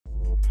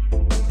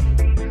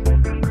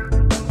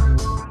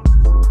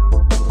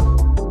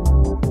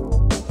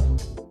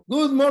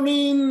Good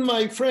morning,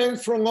 my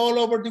friends from all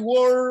over the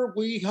world.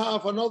 We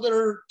have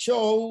another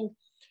show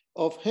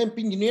of hemp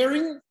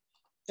engineering.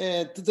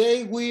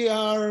 Today we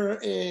are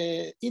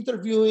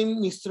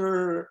interviewing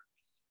Mr.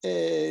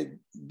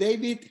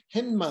 David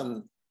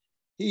Hempman.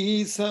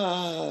 He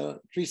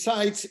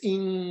resides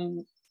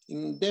in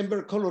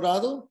Denver,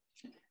 Colorado.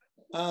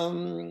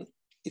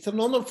 It's an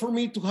honor for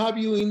me to have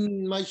you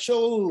in my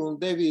show,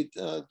 David.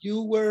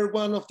 You were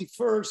one of the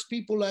first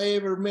people I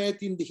ever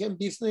met in the hemp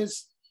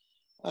business.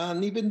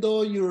 And even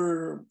though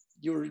your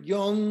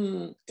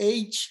young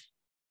age,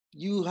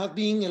 you have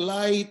been a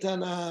light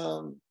and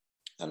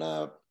an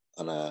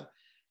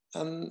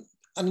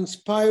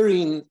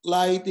inspiring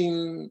light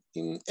in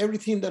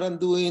everything that I'm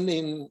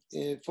doing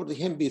for the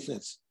hemp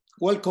business.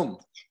 Welcome.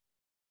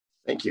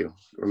 Thank you,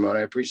 Ramon.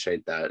 I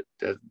appreciate that.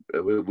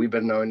 We've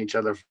been knowing each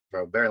other for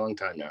a very long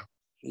time now.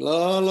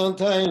 Long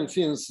time,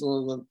 since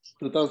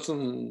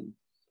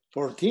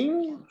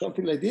 2014,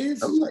 something like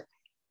this.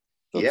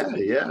 Yeah,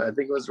 I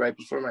think it was right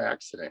before my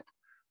accident.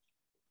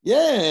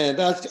 Yeah,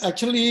 that's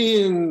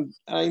actually,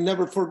 I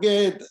never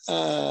forget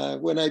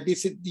when I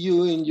visit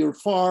you in your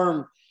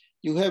farm.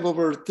 You have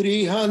over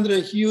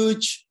 300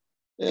 huge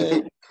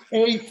 8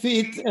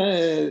 feet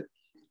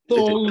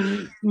tall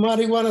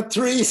marijuana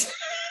trees.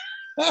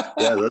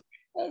 Yeah,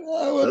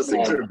 those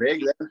things are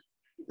big.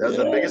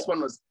 The biggest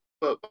one was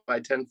 10 foot by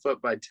 10 foot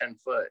by 10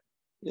 foot.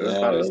 It was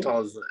about as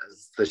tall as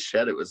the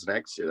shed it was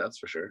next to, that's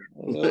for sure.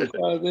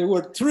 They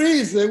were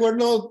trees. They were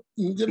not,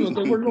 they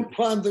were not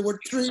plants. They were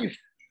trees.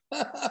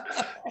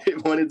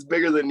 When it's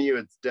bigger than you,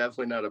 it's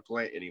definitely not a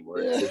plant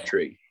anymore. It's a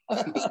tree.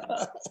 And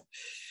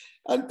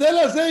tell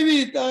us,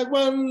 David, I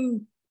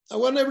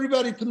want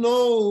everybody to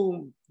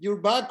know your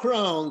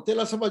background.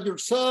 Tell us about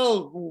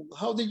yourself.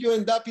 How did you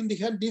end up in the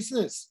hemp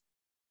business?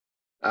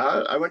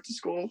 I went to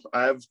school.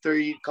 I have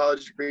 3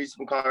 college degrees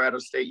from Colorado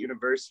State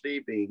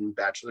University, being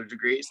bachelor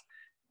degrees.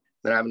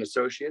 Then I have an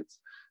associate's.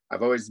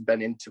 I've always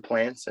been into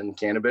plants and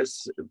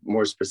cannabis.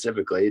 More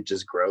specifically, it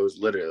just grows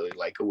literally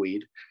like a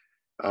weed.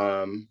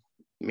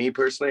 Me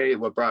personally,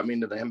 what brought me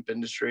into the hemp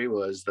industry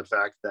was the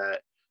fact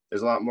that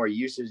there's a lot more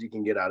uses you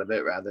can get out of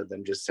it rather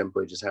than just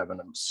simply just having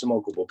a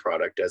smokable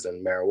product, as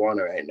in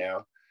marijuana right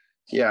now.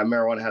 Yeah,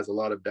 marijuana has a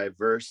lot of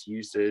diverse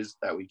uses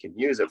that we can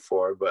use it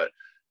for, but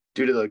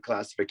due to the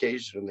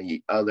classification and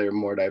the other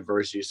more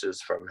diverse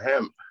uses from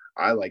hemp,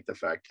 I like the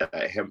fact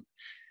that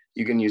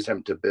you can use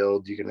hemp to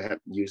build, you can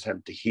use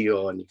hemp to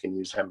heal, and you can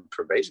use hemp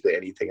for basically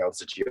anything else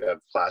that you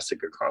have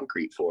plastic or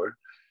concrete for.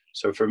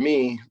 So for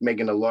me,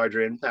 making a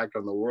larger impact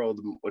on the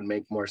world would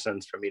make more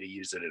sense for me to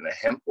use it in a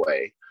hemp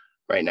way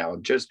right now,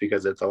 just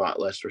because it's a lot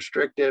less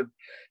restrictive,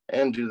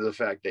 and due to the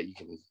fact that you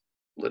can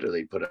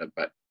literally put up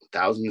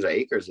thousands of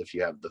acres if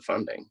you have the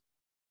funding.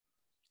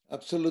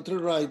 Absolutely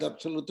right.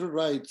 Absolutely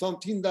right.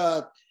 Something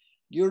that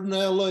your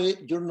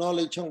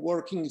knowledge and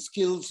working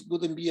skills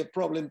wouldn't be a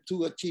problem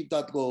to achieve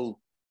that goal.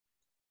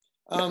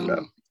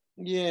 No.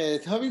 Yeah.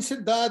 Having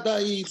said that,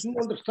 I do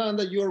understand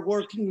that you are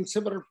working in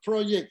several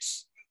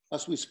projects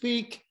as we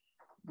speak.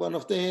 One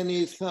of them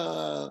is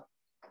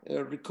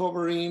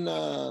recovering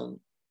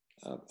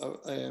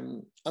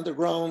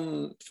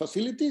underground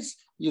facilities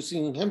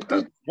using hemp,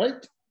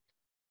 right?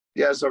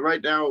 Yeah. So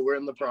right now we're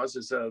in the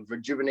process of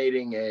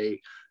rejuvenating a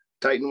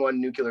Titan I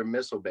nuclear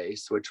missile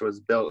base, which was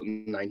built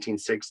in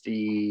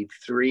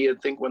 1963, I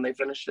think, when they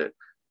finished it.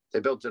 They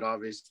built it,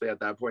 obviously, at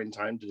that point in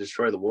time to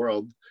destroy the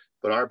world.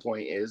 But our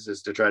point is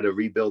to try to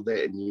rebuild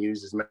it and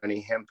use as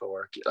many hemp,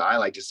 or I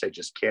like to say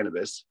just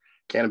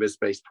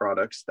cannabis-based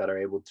products that are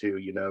able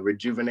to,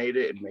 rejuvenate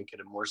it and make it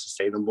a more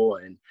sustainable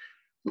and,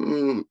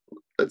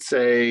 let's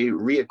say,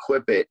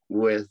 re-equip it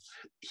with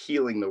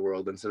healing the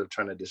world instead of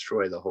trying to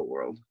destroy the whole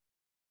world.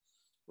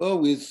 Well,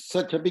 with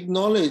such a big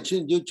knowledge,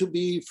 and you to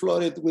be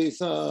flooded with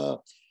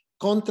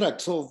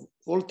contracts of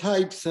all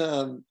types,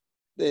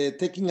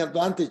 taking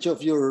advantage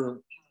of your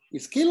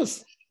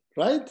skills,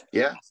 right?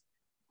 Yeah.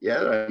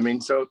 I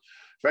mean, so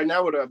right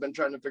now what I've been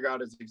trying to figure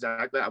out is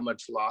exactly how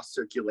much lost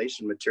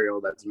circulation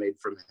material that's made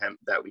from hemp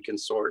that we can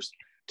source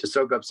to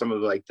soak up some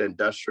of like the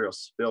industrial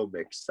spill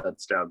mix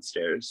that's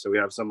downstairs. So we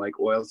have some like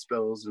oil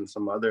spills and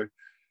some other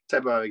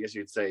type of, I guess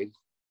you'd say,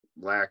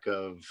 lack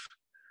of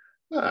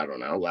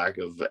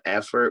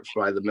effort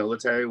by the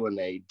military when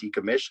they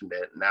decommissioned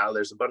it. Now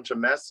there's a bunch of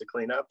mess to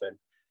clean up, and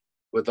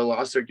with the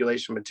lost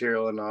circulation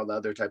material and all the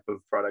other type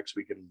of products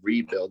we can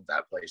rebuild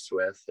that place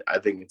with, I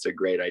think it's a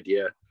great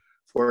idea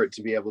for it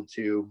to be able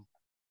to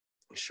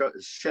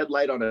shed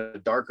light on a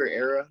darker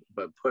era,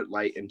 but put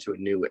light into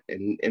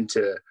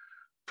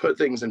put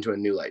things into a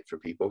new light for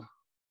people.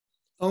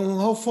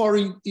 How far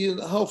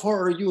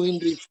are you in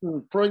this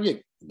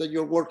project that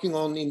you're working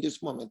on in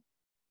this moment?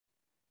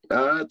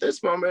 At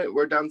this moment,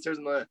 we're downstairs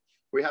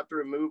we have to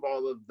remove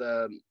all of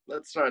the, I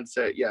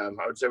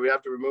would say we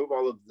have to remove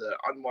all of the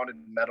unwanted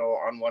metal,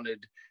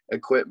 unwanted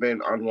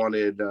equipment,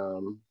 unwanted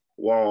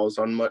walls,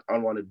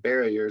 unwanted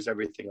barriers,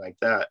 everything like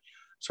that.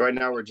 So right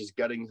now we're just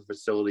gutting the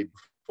facility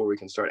before we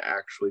can start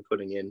actually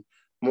putting in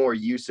more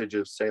usage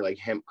of, say, like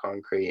hemp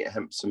concrete,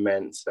 hemp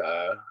cements.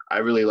 I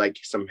really like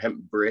some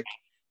hemp brick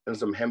and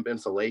some hemp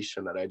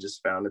insulation that I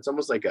just found. It's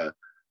almost like a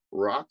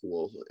rock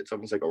wool. It's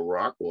almost like a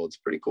rock wool. It's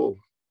pretty cool.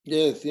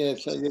 Yes,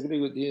 yes, I agree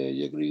with you.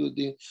 I agree with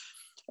you.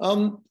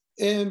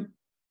 And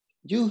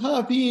you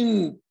have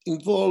been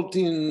involved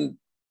in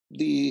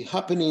the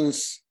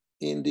happenings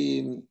in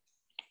the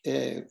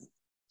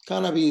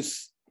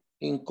cannabis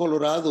in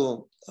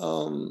Colorado.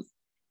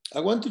 I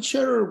want to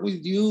share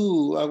with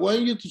you, I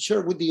want you to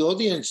share with the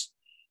audience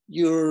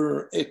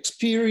your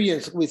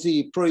experience with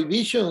the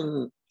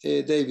prohibition,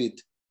 David.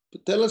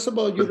 Tell us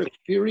about your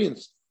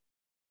experience.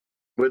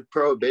 With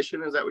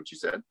prohibition, is that what you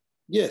said?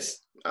 Yes.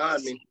 I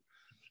mean,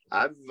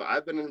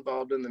 I've been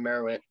involved in the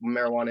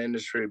marijuana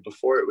industry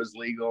before it was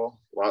legal.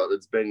 Well,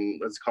 it's been,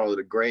 let's call it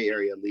a gray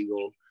area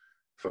legal,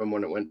 from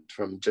when it went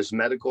from just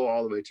medical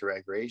all the way to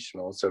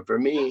recreational. So for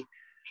me,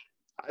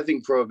 I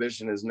think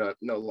prohibition is no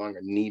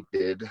longer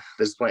needed.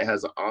 This plant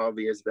has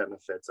obvious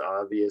benefits,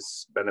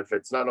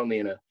 not only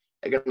in an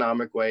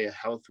economic way, a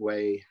health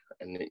way,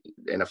 and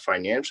in a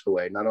financial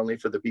way, not only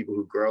for the people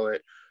who grow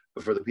it,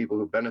 but for the people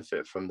who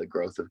benefit from the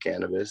growth of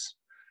cannabis.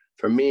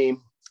 For me,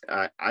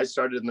 I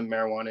started in the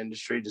marijuana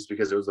industry just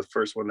because it was the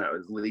first one that I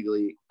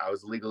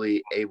was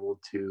legally able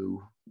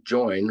to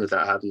join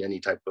without having any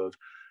type of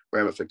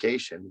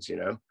ramifications, you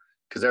know?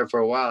 Because there for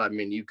a while, I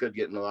mean, you could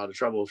get in a lot of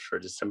trouble for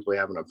just simply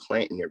having a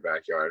plant in your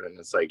backyard. And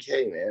it's like,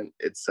 hey, man,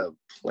 it's a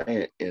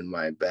plant in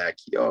my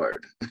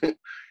backyard.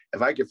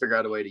 If I could figure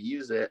out a way to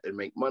use it and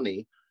make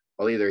money,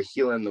 I'll either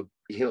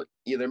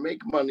either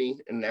make money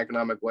in an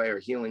economic way or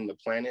healing the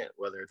planet,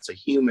 whether it's a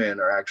human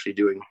or actually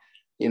doing,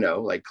 you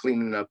know, like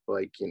cleaning up,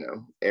 like, you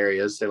know,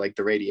 areas, say like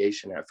the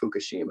radiation at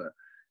Fukushima.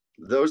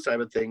 Those type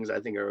of things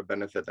I think are a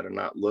benefit that are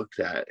not looked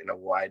at in a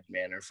wide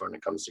manner when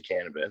it comes to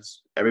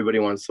cannabis. Everybody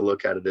wants to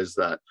look at it as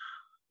that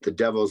the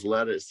devil's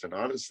lettuce, and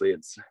honestly,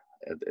 it's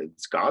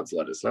God's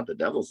lettuce, not the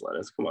devil's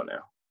lettuce. Come on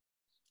now.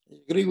 I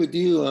agree with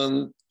you.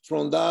 And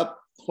from that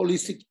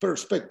holistic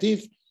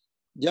perspective,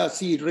 just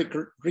the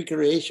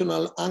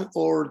recreational and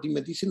or the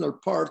medicinal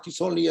part is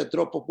only a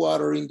drop of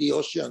water in the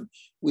ocean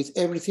with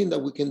everything that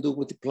we can do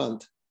with the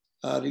plant.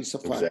 It's a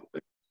fact.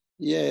 Exactly.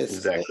 Yes.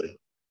 Exactly.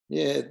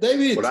 Yeah,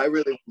 David.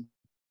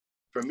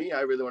 For me,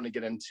 I really want to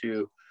get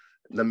into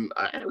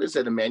I would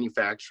say the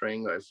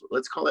manufacturing,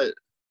 let's call it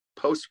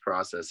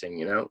post-processing,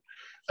 you know,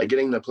 like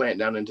getting the plant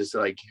down into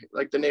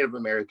like the Native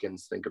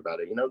Americans think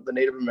about it. You know, the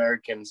Native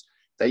Americans,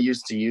 they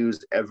used to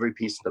use every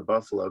piece of the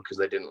buffalo because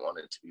they didn't want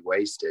it to be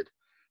wasted.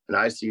 And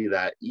I see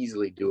that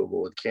easily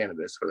doable with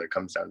cannabis, whether it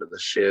comes down to the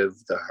shiv,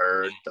 the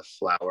herd, the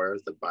flower,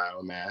 the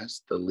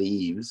biomass, the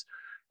leaves.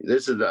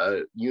 This is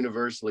a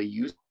universally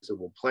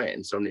usable plant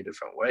in so many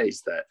different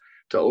ways that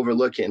to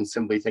overlook it and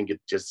simply think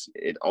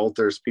it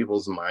alters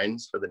people's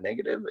minds for the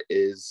negative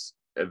is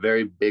a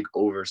very big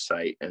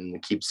oversight,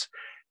 and keeps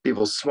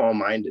people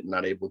small-minded,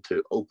 not able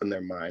to open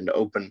their mind,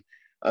 open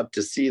up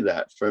to see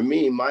that. For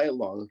me, my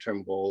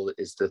long-term goal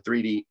is to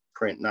 3D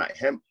print not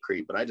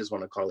hempcrete, but I just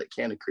want to call it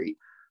cannacrete.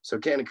 So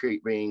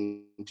cannacrete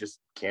being just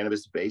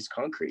cannabis-based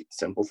concrete,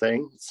 simple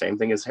thing, same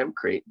thing as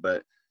hempcrete.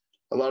 But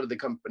a lot of the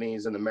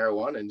companies in the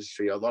marijuana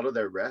industry, a lot of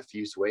their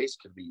refuse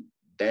waste could be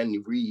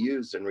then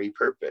reused and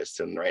repurposed.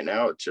 And right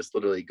now it's just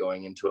literally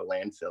going into a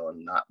landfill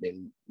and not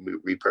being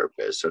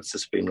repurposed. So it's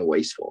just being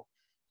wasteful.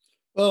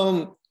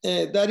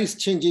 That is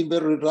changing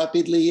very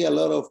rapidly. A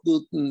lot of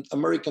good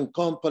American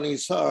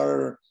companies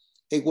are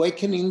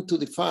awakening to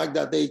the fact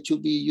that they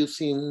should be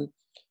using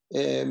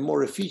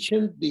more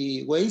efficient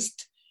the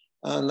waste.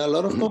 And a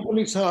lot of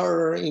companies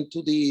are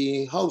into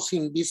the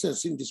housing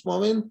business in this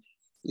moment.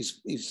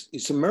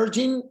 It's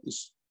emerging,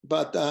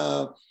 but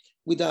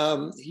with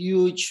a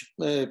huge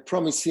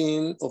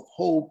promising of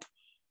hope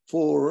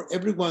for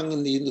everyone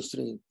in the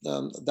industry.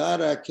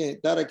 That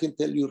I can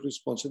tell you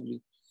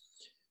responsibly.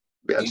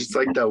 Yeah, just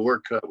like the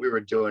work we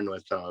were doing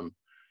with I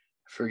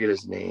forget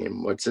his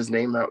name. What's his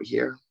name out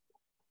here?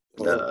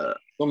 So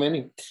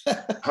many.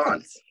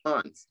 Hans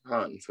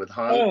with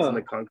Hans and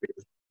the concrete.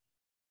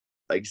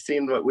 Like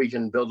seeing what we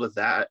can build with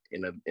that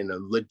in a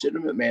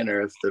legitimate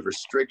manner if the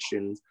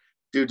restrictions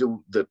due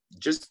to the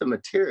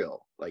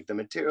material, like the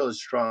material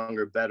is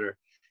stronger, better,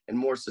 and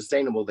more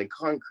sustainable than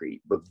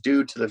concrete, but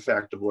due to the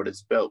fact of what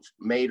it's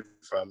made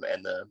from,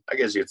 and I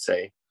guess you'd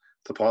say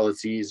the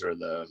policies or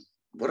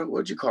what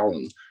would you call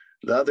them?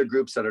 The other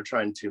groups that are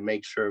trying to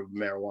make sure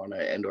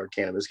marijuana and or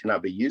cannabis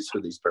cannot be used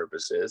for these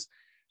purposes.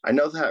 I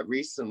know that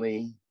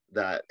recently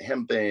that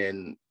hemp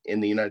in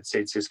the United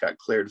States just got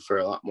cleared for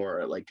a lot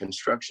more like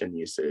construction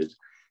usage.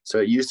 So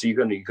it used to,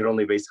 you could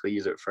only basically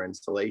use it for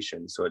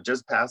installation. So it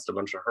just passed a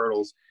bunch of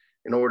hurdles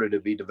in order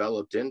to be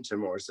developed into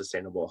more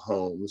sustainable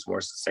homes,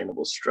 more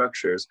sustainable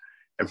structures.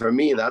 And for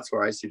me, that's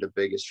where I see the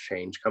biggest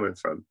change coming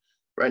from.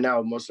 Right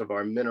now, most of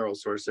our mineral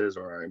sources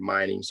or our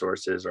mining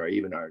sources or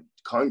even our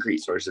concrete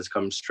sources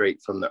come straight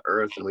from the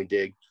earth, and we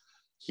dig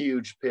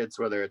huge pits,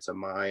 whether it's a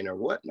mine or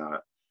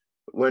whatnot,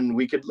 when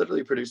we could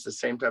literally produce the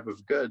same type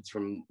of goods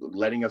from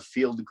letting a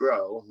field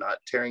grow, not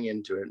tearing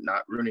into it,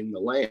 not ruining the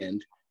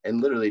land,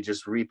 and literally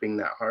just reaping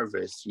that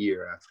harvest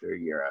year after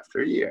year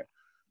after year.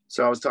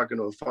 So I was talking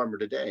to a farmer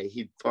today.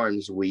 He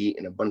farms wheat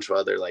and a bunch of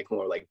other like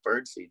more like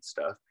birdseed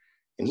stuff.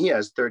 And he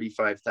has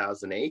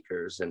 35,000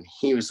 acres. And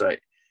he was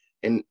like,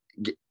 and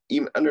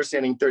even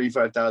understanding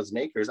 35,000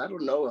 acres, I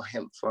don't know a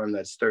hemp farm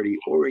that's 30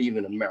 or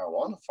even a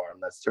marijuana farm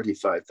that's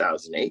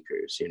 35,000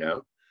 acres, you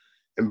know?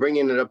 And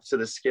bringing it up to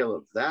the scale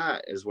of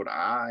that is what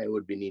I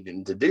would be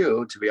needing to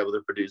do to be able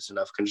to produce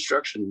enough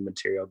construction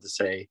material to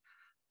say,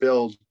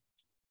 build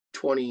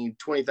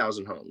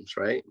 20,000 homes,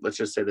 right? Let's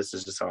just say this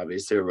is just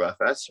obviously a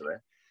rough estimate.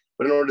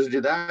 But in order to do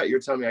that, you're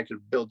telling me I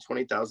could build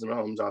 20,000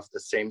 homes off the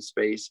same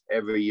space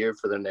every year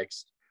for the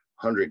next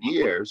 100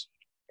 years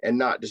and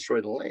not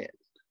destroy the land.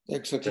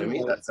 Exactly. To me,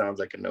 right. that sounds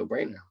like a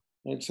no-brainer.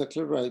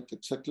 Exactly right.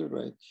 Exactly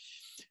right.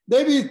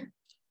 David,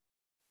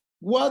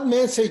 what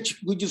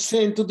message would you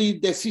send to the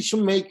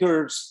decision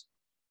makers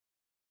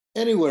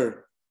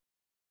anywhere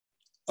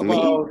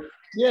about,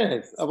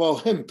 yes,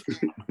 about hemp?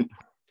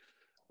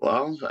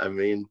 Well, I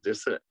mean,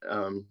 just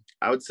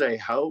I would say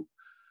help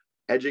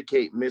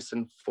educate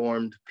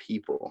misinformed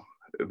people,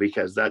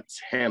 because that's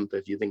hemp.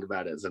 If you think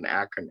about it as an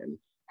acronym,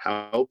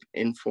 help,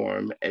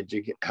 inform,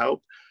 educate,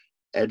 help,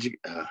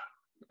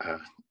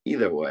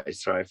 either way.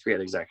 So I forget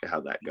exactly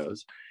how that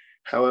goes.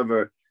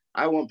 However,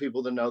 I want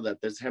people to know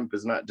that this hemp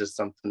is not just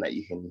something that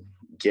you can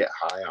get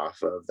high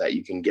off of, that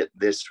you can get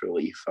this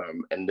relief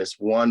from, and this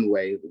one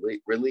way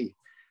relief.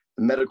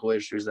 The medical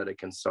issues that it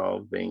can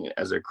solve being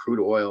as a crude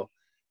oil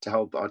to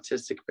help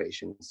autistic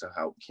patients, to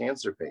help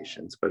cancer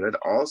patients, but it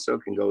also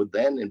can go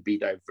then and be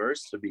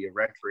diverse to be a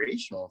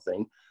recreational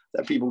thing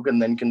that people can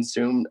then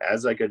consume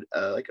as like a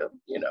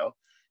you know,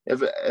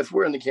 if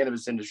we're in the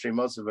cannabis industry,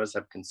 most of us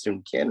have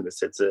consumed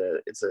cannabis. It's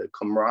a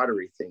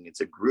camaraderie thing. It's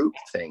a group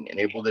thing, and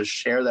able to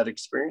share that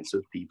experience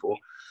with people.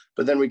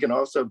 But then we can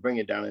also bring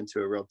it down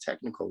into a real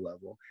technical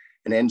level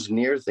and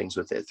engineer things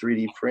with it,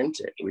 3D print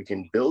it. We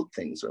can build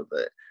things with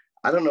it.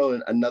 I don't know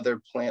another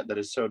plant that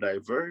is so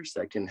diverse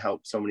that can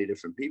help so many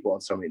different people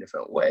in so many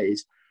different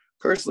ways.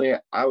 Personally,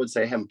 I would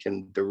say hemp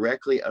can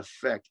directly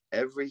affect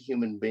every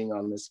human being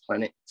on this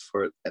planet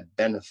for a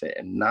benefit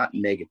and not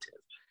negative.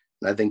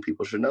 And I think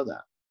people should know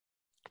that.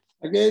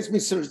 I guess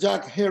Mr.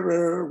 Jack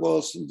Herrer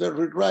was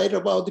very right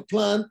about the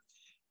plant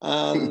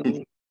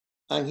and,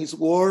 and his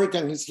work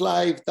and his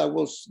life that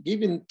was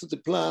given to the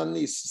plant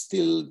is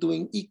still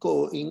doing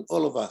echo in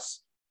all of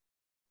us.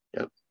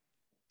 Yep,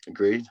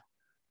 agreed.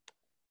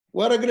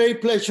 What a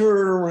great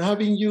pleasure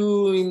having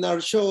you in our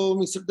show,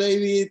 Mr.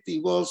 David.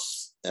 It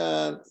was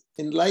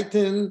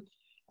enlightening.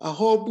 I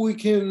hope we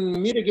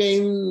can meet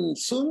again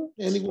soon,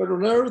 anywhere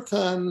on earth.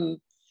 And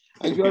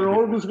you are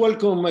always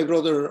welcome, my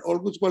brother,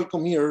 always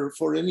welcome here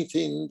for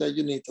anything that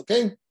you need,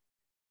 okay?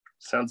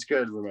 Sounds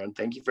good, Ramon.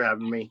 Thank you for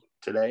having me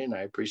today, and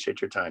I appreciate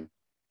your time.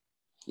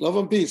 Love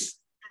and peace.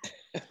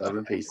 Love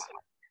and peace.